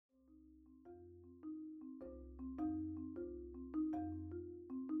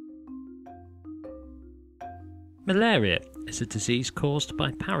Malaria is a disease caused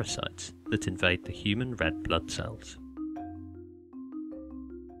by parasites that invade the human red blood cells.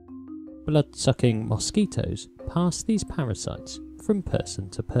 Blood-sucking mosquitoes pass these parasites from person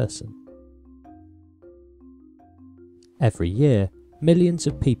to person. Every year, millions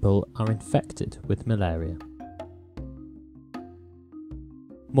of people are infected with malaria.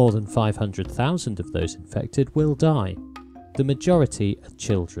 More than 500,000 of those infected will die. The majority are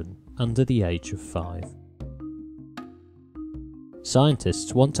children under the age of 5.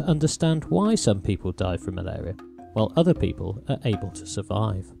 Scientists want to understand why some people die from malaria, while other people are able to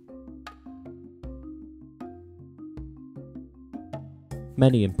survive.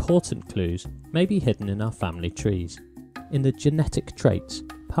 Many important clues may be hidden in our family trees, in the genetic traits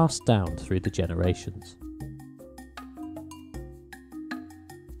passed down through the generations.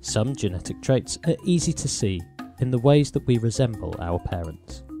 Some genetic traits are easy to see in the ways that we resemble our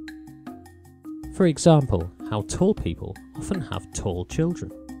parents. For example, how tall people often have tall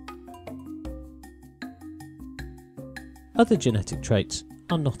children. Other genetic traits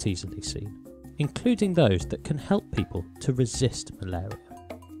are not easily seen, including those that can help people to resist malaria.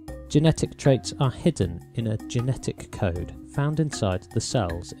 Genetic traits are hidden in a genetic code found inside the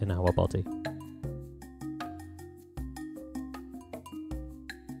cells in our body.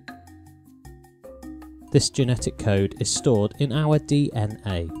 This genetic code is stored in our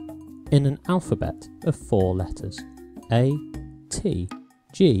DNA, in an alphabet of 4 letters: A, T,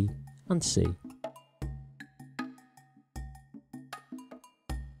 G, and C.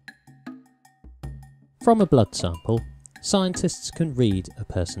 From a blood sample, scientists can read a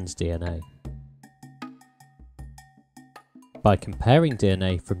person's DNA. By comparing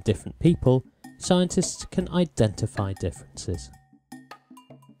DNA from different people, scientists can identify differences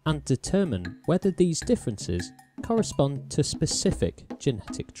and determine whether these differences correspond to specific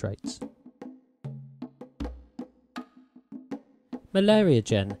genetic traits.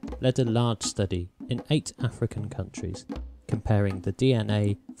 MalariaGen led a large study in 8 African countries, comparing the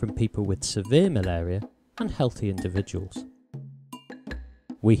DNA from people with severe malaria and healthy individuals.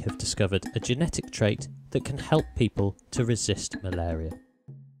 We have discovered a genetic trait that can help people to resist malaria.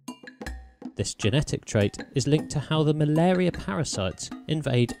 This genetic trait is linked to how the malaria parasites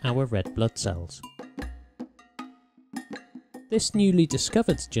invade our red blood cells. This newly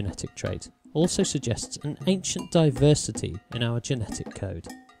discovered genetic trait also suggests an ancient diversity in our genetic code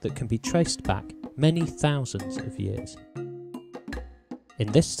that can be traced back many thousands of years.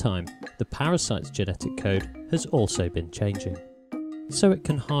 In this time, the parasite's genetic code has also been changing, so it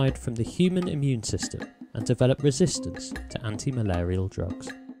can hide from the human immune system and develop resistance to antimalarial drugs.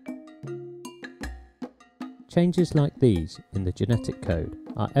 Changes like these in the genetic code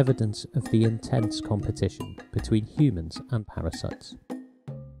are evidence of the intense competition between humans and parasites.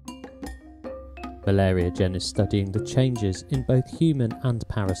 MalariaGen is studying the changes in both human and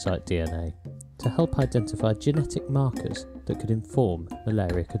parasite DNA to help identify genetic markers that could inform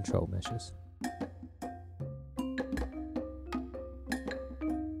malaria control measures.